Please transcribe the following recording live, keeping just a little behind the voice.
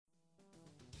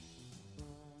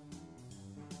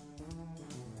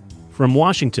From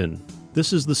Washington,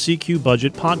 this is the CQ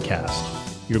Budget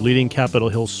Podcast, your leading Capitol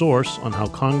Hill source on how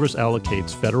Congress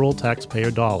allocates federal taxpayer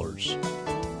dollars.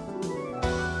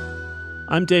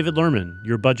 I'm David Lerman,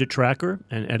 your budget tracker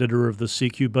and editor of the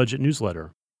CQ Budget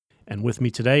newsletter. And with me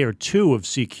today are two of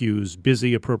CQ's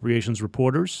busy appropriations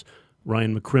reporters,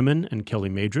 Ryan McCrimmon and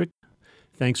Kelly Madrick.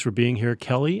 Thanks for being here,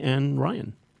 Kelly and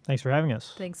Ryan. Thanks for having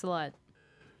us. Thanks a lot.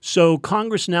 So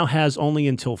Congress now has only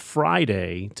until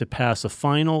Friday to pass a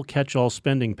final catch-all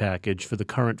spending package for the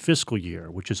current fiscal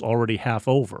year, which is already half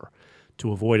over,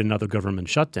 to avoid another government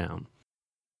shutdown.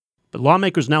 But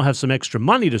lawmakers now have some extra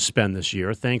money to spend this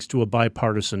year thanks to a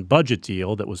bipartisan budget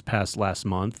deal that was passed last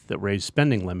month that raised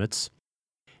spending limits.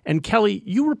 And Kelly,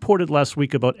 you reported last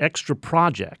week about extra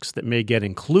projects that may get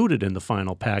included in the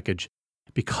final package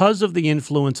because of the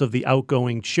influence of the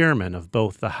outgoing chairman of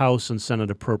both the House and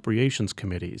Senate Appropriations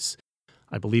Committees.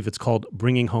 I believe it's called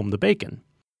Bringing Home the Bacon.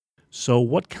 So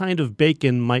what kind of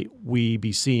bacon might we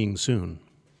be seeing soon?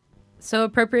 So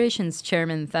Appropriations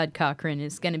Chairman Thad Cochran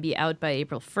is going to be out by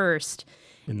April 1st.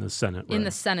 In the Senate, right? In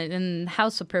the Senate. And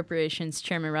House Appropriations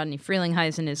Chairman Rodney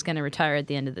Frelinghuysen is going to retire at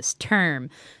the end of this term.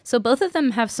 So both of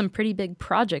them have some pretty big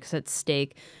projects at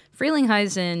stake.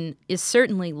 Frelinghuysen is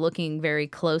certainly looking very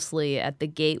closely at the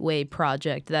Gateway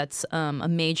project. That's a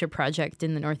major project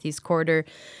in the Northeast Corridor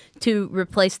to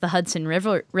replace the Hudson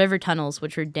River tunnels,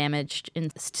 which were damaged in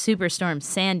Superstorm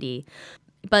Sandy.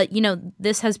 But, you know,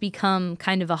 this has become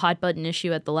kind of a hot-button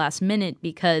issue at the last minute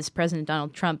because President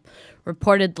Donald Trump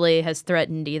reportedly has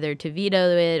threatened either to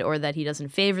veto it or that he doesn't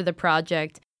favor the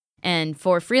project. And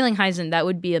for Frelinghuysen, that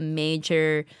would be a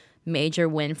major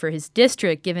win for his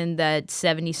district, given that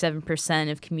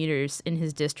 77% of commuters in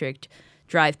his district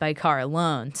drive by car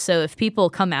alone. So if people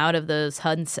come out of those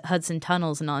Hudson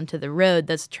tunnels and onto the road,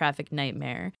 that's a traffic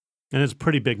nightmare. And it's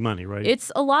pretty big money, right?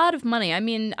 It's a lot of money. I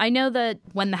mean, I know that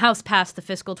when the House passed the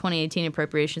fiscal 2018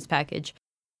 appropriations package,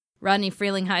 Rodney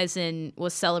Frelinghuysen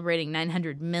was celebrating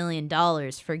 $900 million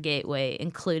for Gateway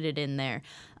included in there.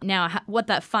 Now, what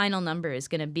that final number is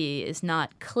going to be is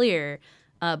not clear,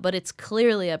 but it's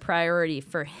clearly a priority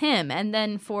for him. And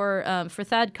then for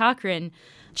Thad Cochran,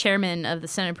 chairman of the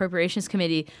Senate Appropriations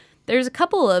Committee, there's a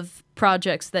couple of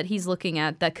projects that he's looking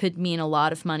at that could mean a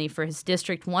lot of money for his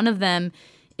district. One of them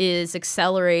is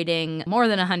accelerating more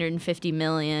than $150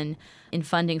 million in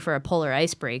funding for a polar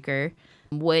icebreaker,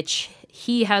 which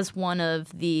he has one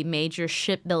of the major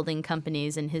shipbuilding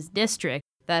companies in his district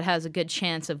that has a good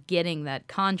chance of getting that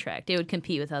contract. It would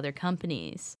compete with other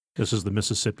companies. This is the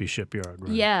Mississippi shipyard,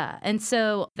 right? Yeah, and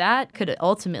so that could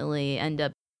ultimately end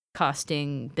up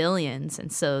costing billions,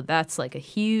 and so that's like a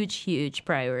huge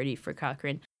priority for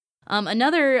Cochran.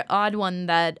 Another odd one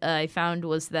that I found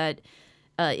was that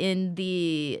in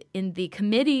the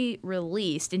committee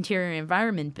released Interior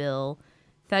Environment Bill,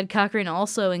 Thad Cochran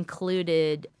also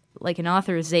included like an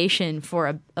authorization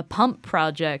for a pump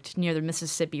project near the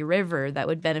Mississippi River that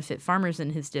would benefit farmers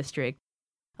in his district,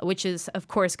 which is, of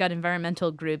course, got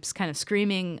environmental groups kind of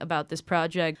screaming about this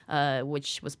project,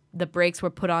 which was the brakes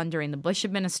were put on during the Bush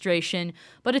administration.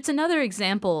 But it's another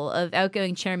example of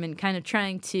outgoing chairmen kind of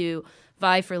trying to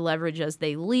vie for leverage as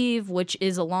they leave, which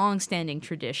is a long-standing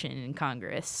tradition in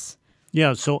Congress.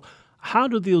 Yeah, so how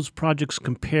do those projects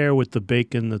compare with the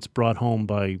bacon that's brought home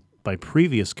by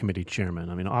previous committee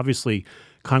chairmen? I mean, obviously,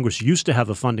 Congress used to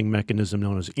have a funding mechanism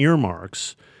known as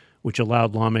earmarks, which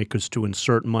allowed lawmakers to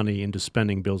insert money into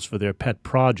spending bills for their pet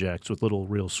projects with little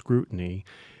real scrutiny.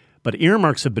 But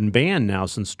earmarks have been banned now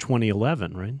since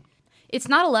 2011, right? It's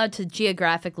not allowed to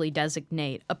geographically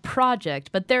designate a project,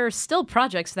 but there are still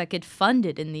projects that get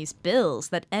funded in these bills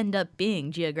that end up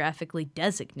being geographically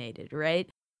designated, right?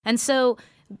 And so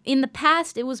in the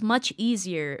past, it was much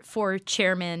easier for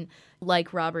chairmen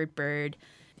like Robert Byrd.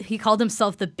 He called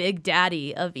himself the big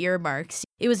daddy of earmarks.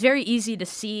 It was very easy to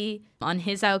see on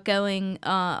his outgoing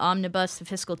omnibus, the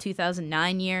fiscal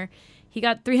 2009 year, he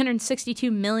got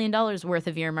 $362 million worth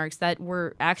of earmarks that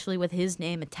were actually with his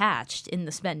name attached in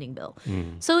the spending bill.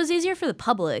 So it was easier for the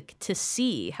public to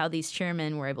see how these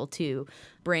chairmen were able to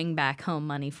bring back home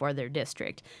money for their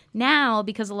district. Now,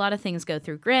 because a lot of things go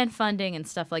through grant funding and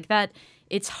stuff like that,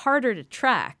 it's harder to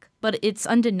track. But it's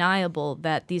undeniable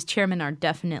that these chairmen are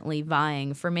definitely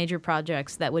vying for major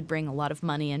projects that would bring a lot of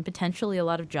money and potentially a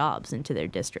lot of jobs into their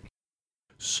district.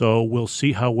 So we'll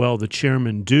see how well the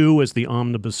chairmen do as the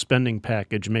omnibus spending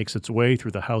package makes its way through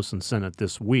the House and Senate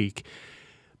this week.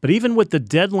 But even with the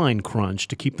deadline crunch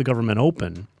to keep the government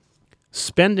open,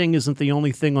 spending isn't the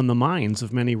only thing on the minds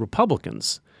of many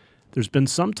Republicans. There's been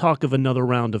some talk of another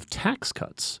round of tax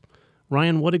cuts.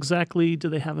 Ryan, what exactly do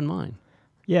they have in mind?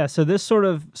 Yeah, so this sort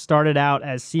of started out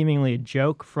as seemingly a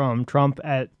joke from Trump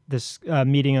at this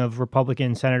meeting of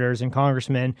Republican senators and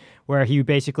congressmen, where he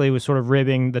basically was sort of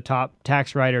ribbing the top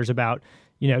tax writers about,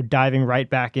 diving right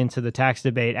back into the tax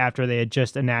debate after they had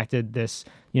just enacted this,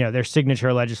 their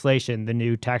signature legislation, the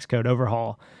new tax code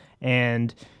overhaul.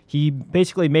 And he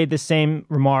basically made the same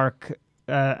remark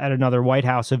at another White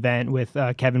House event with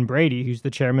Kevin Brady, who's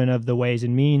the chairman of the Ways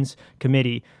and Means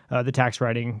Committee, the tax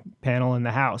writing panel in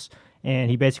the House.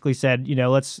 And he basically said,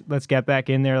 let's get back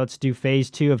in there. Let's do phase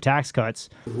 2 of tax cuts.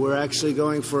 We're actually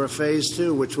going for a phase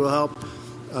 2, which will help,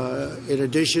 in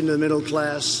addition to the middle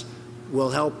class, will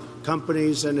help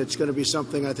companies. And it's going to be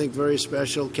something, I think, very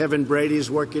special. Kevin Brady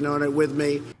is working on it with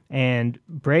me. And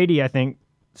Brady, I think,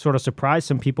 sort of surprised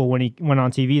some people when he went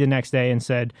on TV the next day and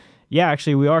said, yeah,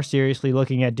 actually, we are seriously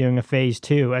looking at doing a phase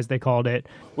 2, as they called it.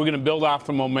 We're going to build off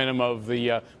the momentum of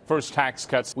the first tax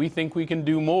cuts. We think we can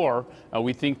do more.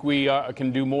 We think we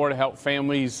can do more to help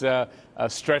families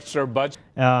stretch their budget.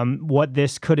 What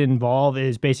this could involve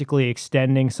is basically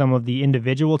extending some of the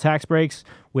individual tax breaks,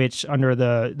 which under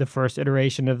the first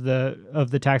iteration of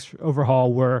the tax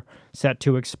overhaul were set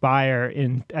to expire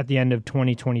at the end of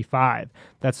 2025.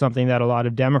 That's something that a lot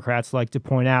of Democrats like to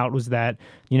point out, was that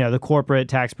the corporate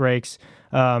tax breaks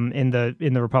in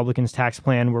the Republicans' tax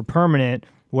plan were permanent,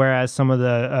 whereas some of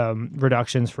the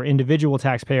reductions for individual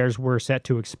taxpayers were set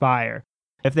to expire.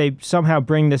 If they somehow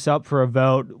bring this up for a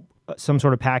vote, some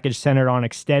sort of package centered on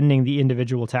extending the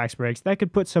individual tax breaks, that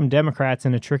could put some Democrats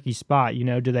in a tricky spot.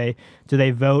 Do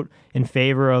they vote in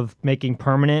favor of making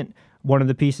permanent one of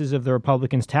the pieces of the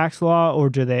Republicans' tax law,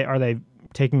 or are they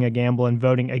taking a gamble and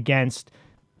voting against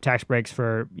tax breaks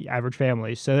for average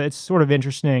families? So it's sort of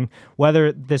interesting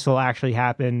whether this will actually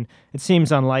happen. It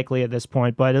seems unlikely at this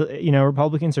point, but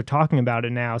Republicans are talking about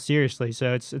it now seriously,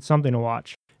 so it's something to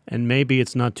watch. And maybe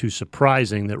it's not too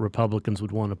surprising that Republicans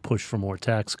would want to push for more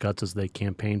tax cuts as they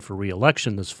campaign for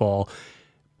re-election this fall.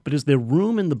 But is there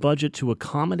room in the budget to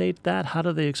accommodate that? How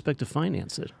do they expect to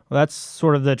finance it? Well, that's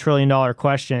sort of the trillion-dollar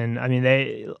question. I mean,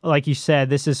 they, like you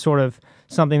said, this is sort of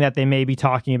something that they may be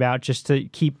talking about just to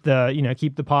keep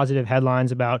the positive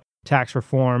headlines about tax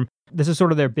reform. This is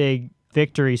sort of their big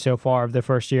victory so far of their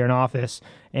first year in office,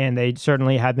 and they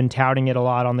certainly have been touting it a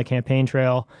lot on the campaign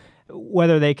trail.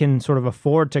 Whether they can sort of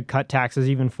afford to cut taxes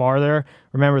even farther.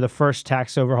 Remember, the first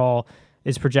tax overhaul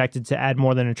is projected to add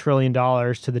more than $1 trillion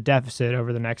to the deficit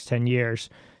over the next 10 years.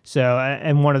 So,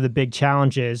 and one of the big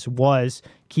challenges was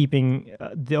keeping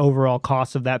the overall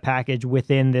cost of that package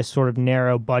within this sort of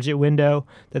narrow budget window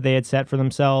that they had set for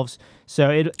themselves.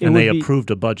 So they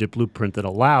approved a budget blueprint that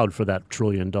allowed for that $1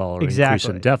 trillion increase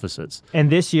in deficits.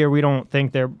 And this year, we don't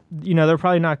think they're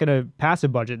probably not going to pass a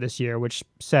budget this year, which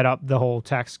set up the whole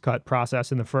tax cut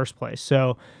process in the first place.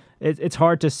 So it's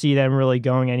hard to see them really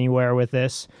going anywhere with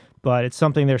this. But it's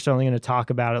something they're certainly going to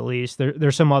talk about at least.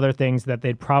 There's some other things that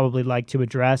they'd probably like to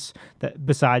address that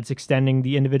besides extending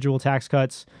the individual tax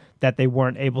cuts that they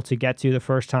weren't able to get to the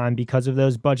first time because of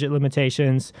those budget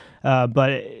limitations. But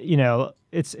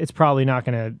it's probably not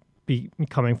going to be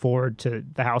coming forward to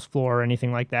the House floor or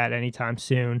anything like that anytime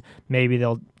soon. Maybe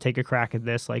they'll take a crack at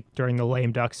this like during the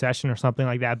lame duck session or something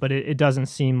like that. But it doesn't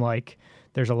seem like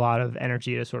there's a lot of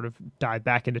energy to sort of dive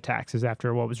back into taxes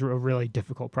after what was a really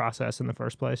difficult process in the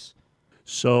first place.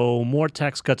 So more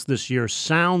tax cuts this year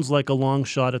sounds like a long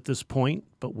shot at this point,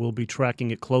 but we'll be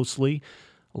tracking it closely,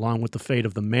 along with the fate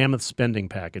of the mammoth spending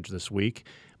package this week.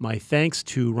 My thanks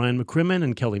to Ryan McCrimmon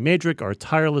and Kelly Madrick, our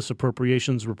tireless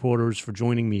appropriations reporters, for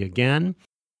joining me again.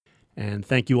 And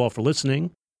thank you all for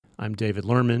listening. I'm David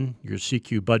Lerman, your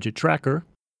CQ Budget Tracker.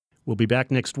 We'll be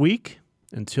back next week.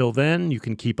 Until then, you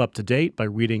can keep up to date by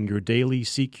reading your daily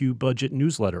CQ Budget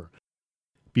newsletter.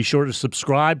 Be sure to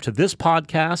subscribe to this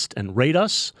podcast and rate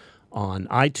us on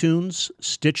iTunes,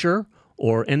 Stitcher,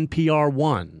 or NPR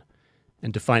One.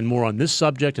 And to find more on this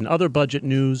subject and other budget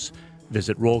news,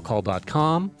 visit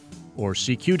rollcall.com or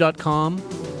CQ.com,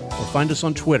 or find us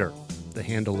on Twitter. The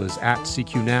handle is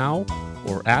 @CQNow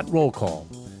or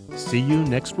 @RollCall. See you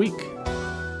next week.